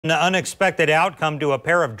An unexpected outcome to a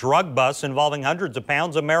pair of drug busts involving hundreds of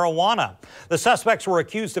pounds of marijuana. The suspects were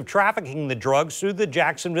accused of trafficking the drugs through the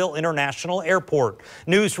Jacksonville International Airport.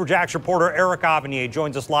 News 4 JAX reporter Eric Avanier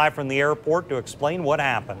joins us live from the airport to explain what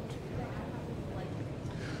happened.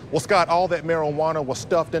 Well, Scott, all that marijuana was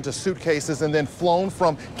stuffed into suitcases and then flown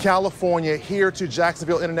from California here to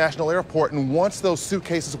Jacksonville International Airport. And once those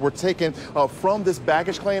suitcases were taken from this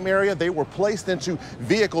baggage claim area, they were placed into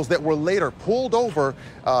vehicles that were later pulled over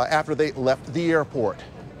after they left the airport.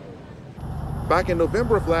 Back in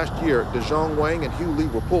November of last year, DeJong Wang and Hugh Lee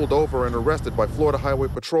were pulled over and arrested by Florida Highway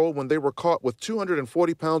Patrol when they were caught with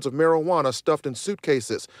 240 pounds of marijuana stuffed in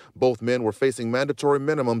suitcases. Both men were facing mandatory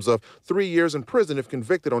minimums of 3 years in prison if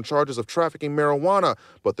convicted on charges of trafficking marijuana,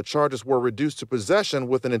 but the charges were reduced to possession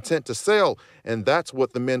with an intent to sell, and that's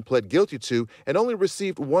what the men pled guilty to and only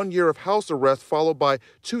received 1 year of house arrest followed by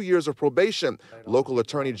 2 years of probation. Local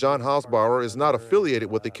attorney John Hausbauer is not affiliated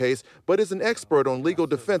with the case, but is an expert on legal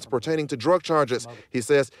defense pertaining to drug charges. He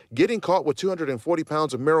says getting caught with 240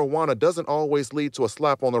 pounds of marijuana doesn't always lead to a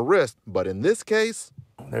slap on the wrist, but in this case,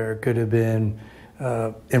 there could have been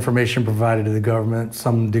information provided to the government,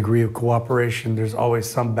 some degree of cooperation. There's always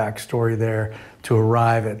some backstory there to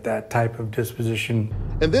arrive at that type of disposition.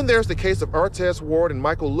 And then there's the case of Artez Ward and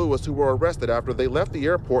Michael Lewis, who were arrested after they left the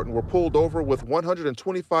airport and were pulled over with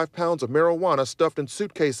 125 pounds of marijuana stuffed in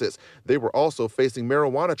suitcases. They were also facing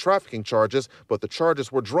marijuana trafficking charges, but the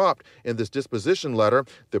charges were dropped. In this disposition letter,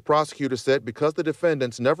 the prosecutor said because the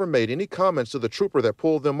defendants never made any comments to the trooper that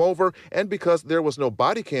pulled them over and because there was no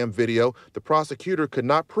body cam video, the prosecutor could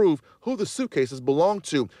not prove who the suitcases belonged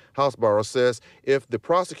to. Hausbauer says if the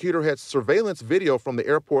prosecutor had surveillance video from the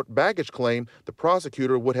airport baggage claim, the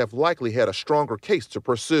prosecutor would have likely had a stronger case to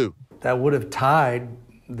pursue. That would have tied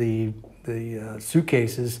the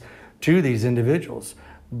suitcases to these individuals.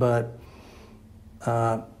 But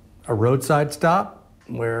a roadside stop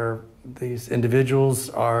where these individuals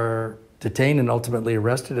are detained and ultimately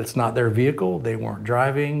arrested, it's not their vehicle, they weren't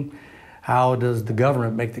driving. How does the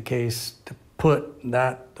government make the case to put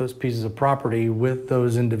those pieces of property with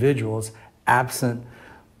those individuals absent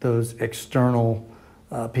those external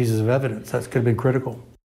pieces of evidence? That could have been critical.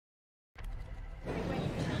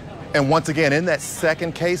 And once again, in that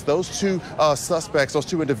second case, those two suspects, those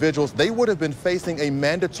two individuals, they would have been facing a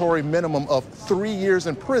mandatory minimum of 3 years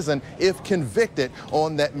in prison if convicted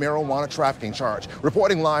on that marijuana trafficking charge.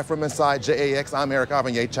 Reporting live from inside JAX, I'm Eric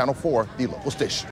Avanier, Channel 4, the local station.